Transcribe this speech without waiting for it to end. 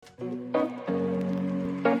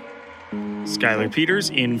Skylar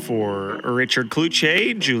Peters in for Richard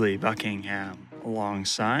Kluche, Julie Buckingham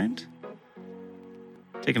alongside.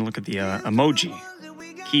 Taking a look at the emoji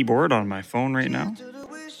keyboard on my phone right now.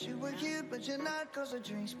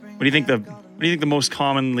 What do you think the most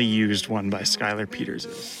commonly used one by Skylar Peters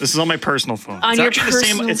is? This is on my personal phone. On it's your actually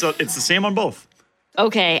personal... the same. It's the same on both.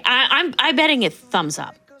 Okay, I'm betting it's thumbs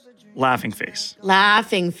up. Laughing face.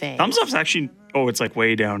 Laughing face. Thumbs up's actually it's like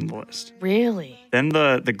way down the list. Really? Then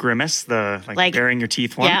the grimace, the like baring your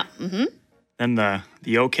teeth one. Yeah. Mm-hmm. Then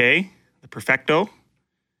the okay, the perfecto.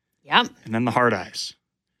 Yep. And then the hard eyes.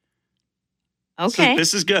 Okay. So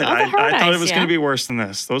this is good. I thought it was going to be worse than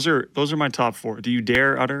this. Those are my top 4. Do you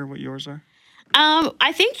dare utter what yours are?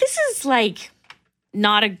 I think this is like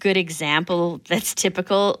not a good example that's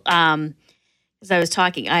typical. As I was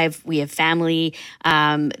talking, we have family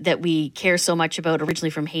that we care so much about. Originally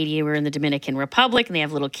from Haiti, we're in the Dominican Republic, and they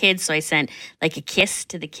have little kids. So I sent like a kiss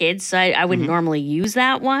to the kids. So I wouldn't normally use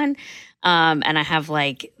that one. And I have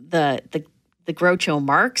like the Groucho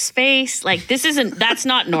Marx face. Like that's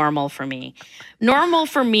not normal for me. Normal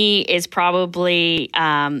for me is probably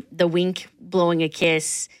the wink, blowing a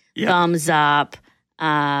kiss, thumbs up,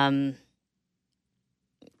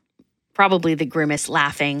 probably the grimace,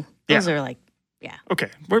 laughing. Those are like. Yeah. Okay.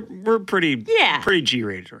 We're pretty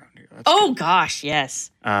G-rated around here. That's good. Gosh, yes.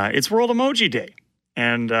 It's World Emoji Day.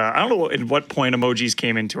 And I don't know at what point emojis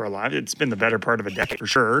came into our lives. It's been the better part of a decade for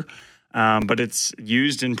sure. But it's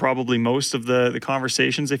used in probably most of the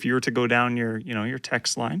conversations if you were to go down your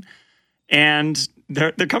text line. And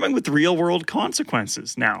they're coming with real-world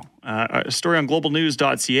consequences now. A story on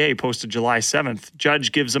globalnews.ca posted July 7th.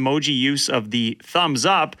 Judge gives emoji use of the thumbs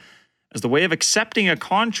up as the way of accepting a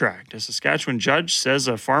contract. A Saskatchewan judge says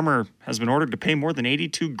a farmer has been ordered to pay more than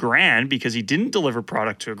 $82,000 because he didn't deliver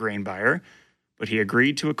product to a grain buyer, but he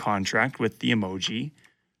agreed to a contract with the emoji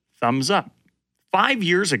thumbs up. 5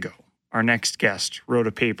 years ago, our next guest wrote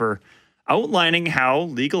a paper outlining how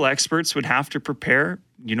legal experts would have to prepare.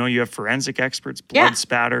 You have forensic experts, blood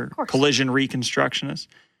spatter, collision reconstructionists.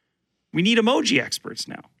 We need emoji experts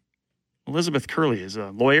now. Elizabeth Kirley is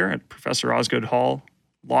a lawyer at Professor Osgood Hall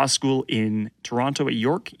Law School in Toronto at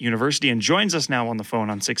York University and joins us now on the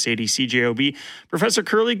phone on 680 CJOB. Professor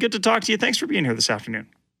Kirley, good to talk to you. Thanks for being here this afternoon.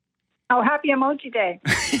 Oh, happy Emoji Day.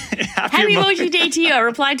 happy Emoji Day to you. I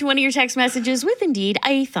replied to one of your text messages with indeed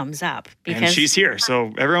a thumbs up. And she's here,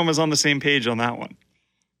 so everyone was on the same page on that one.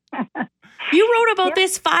 You wrote about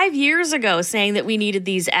this 5 years ago saying that we needed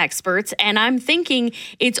these experts, and I'm thinking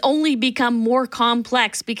it's only become more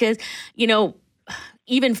complex because,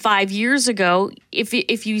 even 5 years ago,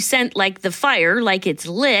 if you sent like the fire, like it's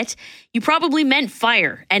lit, you probably meant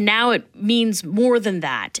fire. And now it means more than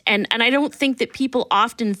that. And I don't think that people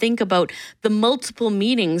often think about the multiple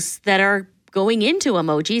meanings that are going into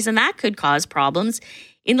emojis. And that could cause problems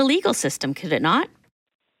in the legal system, could it not?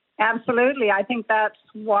 Absolutely. I think that's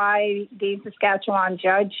why the Saskatchewan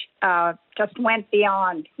judge just went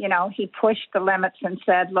beyond. He pushed the limits and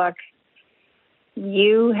said, look,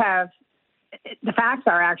 the facts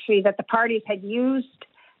are actually that the parties had used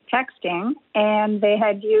texting and they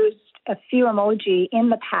had used a few emoji in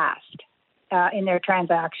the past in their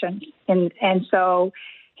transactions. And so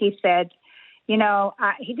he said, he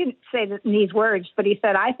didn't say that in these words, but he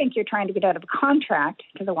said, I think you're trying to get out of a contract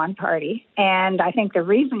to the one party. And I think the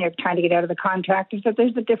reason you're trying to get out of the contract is that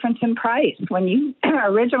there's a difference in price. When you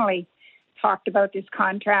originally talked about this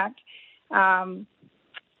contract, the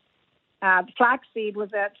flaxseed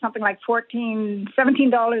was at something like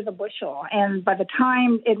 $17 a bushel. And by the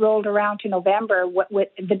time it rolled around to November, with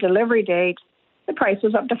the delivery date, the price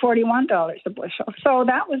was up to $41 a bushel. So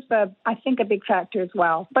that was, I think, a big factor as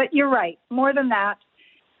well. But you're right. More than that,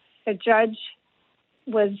 the judge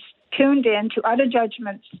was tuned in to other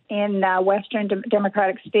judgments in Western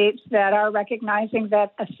democratic states that are recognizing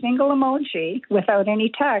that a single emoji without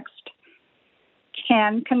any text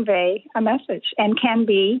can convey a message and can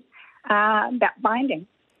be that binding.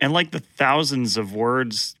 And like the thousands of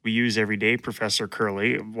words we use every day, Professor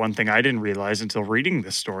Kirley, one thing I didn't realize until reading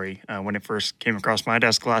this story when it first came across my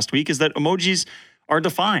desk last week is that emojis are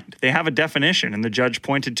defined. They have a definition, and the judge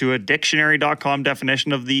pointed to a dictionary.com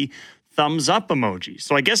definition of the thumbs up emoji.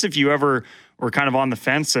 So I guess if you ever were kind of on the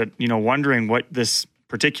fence at, wondering what this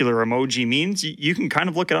particular emoji means, you can kind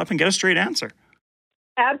of look it up and get a straight answer.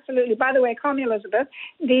 Absolutely. By the way, call me Elizabeth.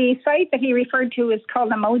 The site that he referred to is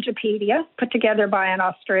called Emojipedia, put together by an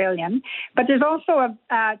Australian. But there's also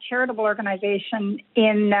a charitable organization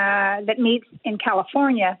that meets in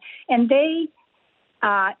California, and they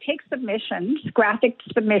take submissions, graphic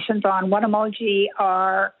submissions on what emoji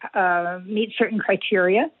meet certain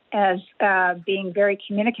criteria as being very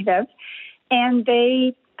communicative. and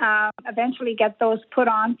they eventually get those put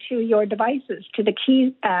onto your devices, to the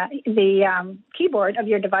keyboard of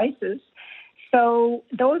your devices. So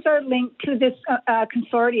those are linked to this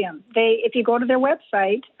consortium. If you go to their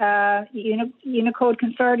website, Unicode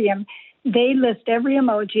Consortium, they list every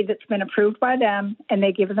emoji that's been approved by them, and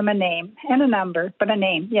they give them a name and a number, but a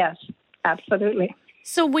name, yes, absolutely.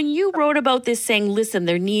 So when you wrote about this saying, listen,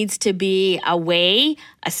 there needs to be a way,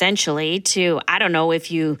 essentially, to, I don't know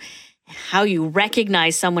how you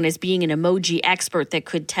recognize someone as being an emoji expert that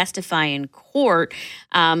could testify in court,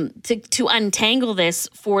 to untangle this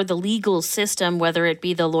for the legal system, whether it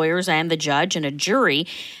be the lawyers and the judge and a jury.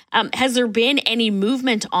 Has there been any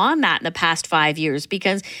movement on that in the past 5 years?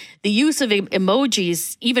 Because the use of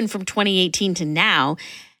emojis, even from 2018 to now,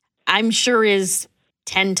 I'm sure is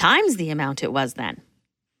 10 times the amount it was then.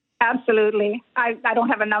 Absolutely. I don't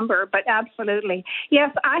have a number, but absolutely.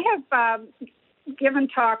 Yes, I have given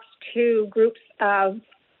talks to groups of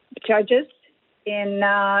judges in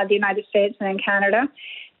the United States and in Canada.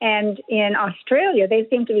 And in Australia, they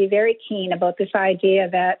seem to be very keen about this idea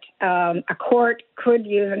that a court could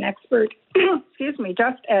use an expert, excuse me,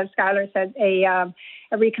 just as Skylar said, a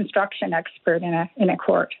reconstruction expert in a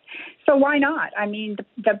court. So why not? I mean,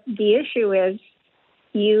 the issue is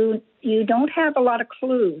you don't have a lot of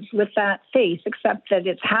clues with that face, except that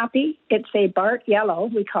it's happy. It's a Bart yellow,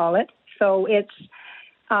 we call it. So it's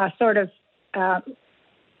sort of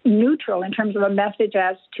neutral in terms of a message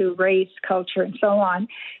as to race, culture, and so on.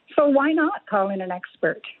 So why not call in an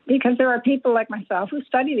expert? Because there are people like myself who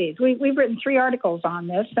study these. We've written 3 articles on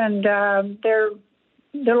this, and they're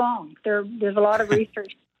long. There's a lot of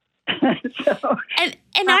research. And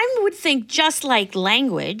I would think, just like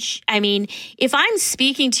language, I mean, if I'm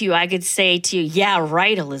speaking to you, I could say to you, yeah,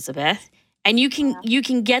 right, Elizabeth. And you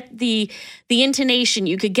can get the intonation,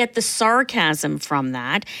 you could get the sarcasm from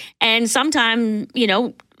that. And sometimes,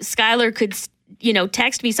 Skylar could,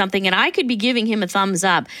 text me something and I could be giving him a thumbs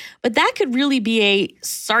up, but that could really be a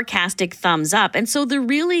sarcastic thumbs up. And so there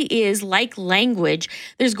really is, like language,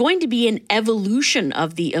 there's going to be an evolution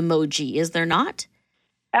of the emoji, is there not?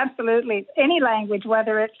 Absolutely. Any language,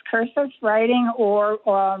 whether it's cursive writing or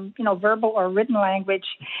verbal or written language,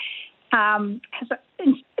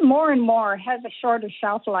 more and more has a shorter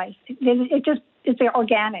shelf life. It's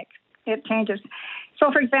organic. It changes.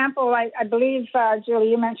 So, for example, I believe, Julie,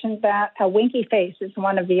 you mentioned that a winky face is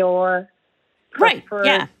one of your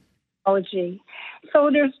preferred emoji. So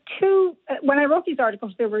there's 2, when I wrote these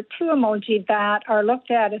articles, there were 2 emoji that are looked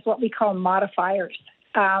at as what we call modifiers.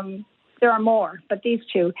 There are more, but these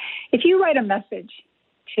 2. If you write a message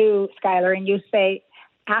to Skylar and you say,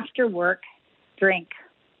 after work, drink,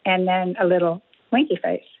 and then a little winky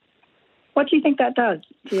face, what do you think that does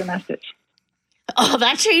to your message? Oh,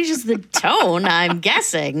 that changes the tone, I'm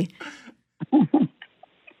guessing. And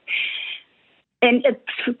it's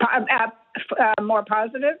more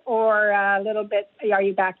positive, or a little bit, are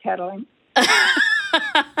you backpedaling?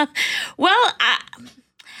 Well,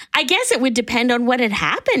 I guess it would depend on what had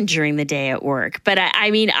happened during the day at work. But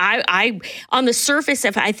I on the surface,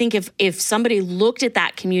 if somebody looked at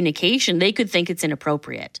that communication, they could think it's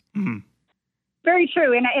inappropriate. Mm-hmm. Very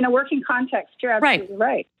true. In a working context, you're absolutely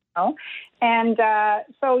right. And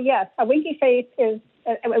so, yes, a winky face is,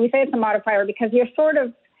 we say it's a modifier because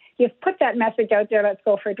you've put that message out there, let's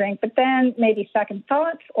go for a drink, but then maybe second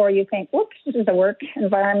thoughts, or you think, whoops, this is a work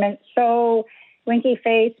environment. So winky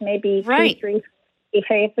face, maybe 2, 3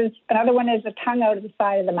 faces. Another one is the tongue out of the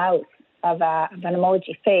side of the mouth of an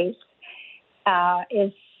emoji face,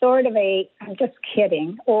 is sort of I'm just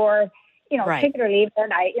kidding, or, take it or leave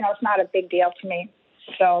it. It's not a big deal to me.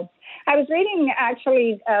 So I was reading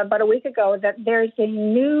actually about a week ago that there's a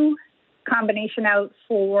new combination out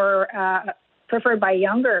for preferred by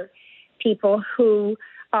younger people who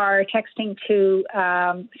are texting to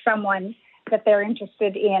someone that they're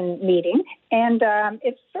interested in meeting. And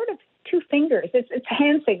it's sort of 2 fingers. It's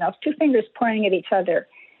hand signals, 2 fingers pointing at each other.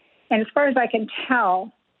 And as far as I can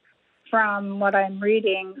tell from what I'm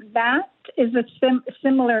reading, that is a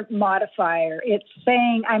similar modifier. It's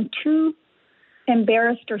saying I'm too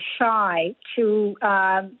embarrassed or shy to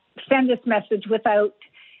send this message without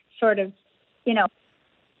sort of,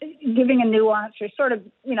 giving a nuance or sort of,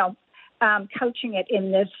 couching it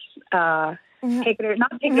in this take it or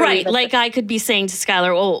not take it. Right. Like I could be saying to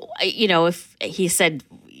Skylar, if he said,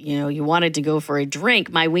 you wanted to go for a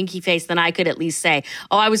drink, my winky face, then I could at least say,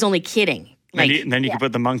 oh, I was only kidding. And then you could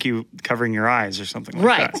put the monkey covering your eyes or something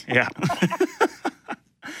like that. Yeah.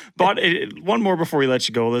 But one more before we let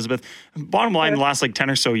you go, Elizabeth. Bottom line, the last 10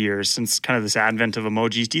 or so years since kind of this advent of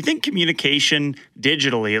emojis, do you think communication,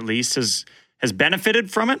 digitally at least, has has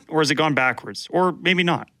benefited from it, or has it gone backwards? Or maybe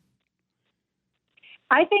not?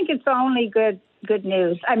 I think it's only good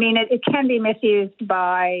news. I mean, it can be misused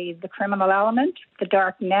by the criminal element, the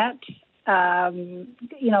dark net,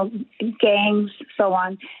 gangs, so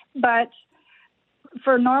on. But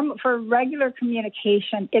for regular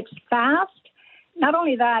communication, it's fast. Not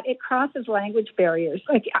only that, it crosses language barriers.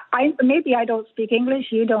 Like maybe I don't speak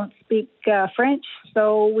English, you don't speak French,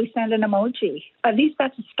 so we send an emoji. At least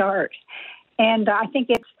that's a start. And I think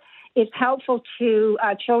it's helpful to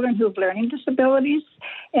children who have learning disabilities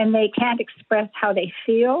and they can't express how they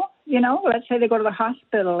feel. Let's say they go to the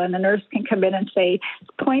hospital and the nurse can come in and say,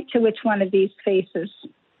 point to which one of these faces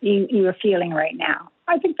you are feeling right now.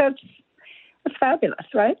 I think that's fabulous,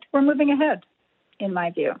 right? We're moving ahead, in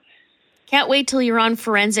my view. Can't wait till you're on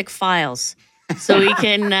Forensic Files so we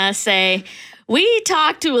can say, we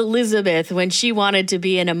talked to Elizabeth when she wanted to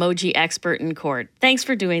be an emoji expert in court. Thanks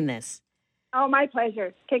for doing this. Oh, my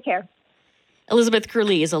pleasure. Take care. Elizabeth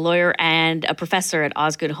Kirley is a lawyer and a professor at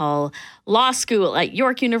Osgoode Hall Law School at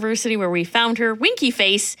York University, where we found her winky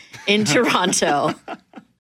face in Toronto.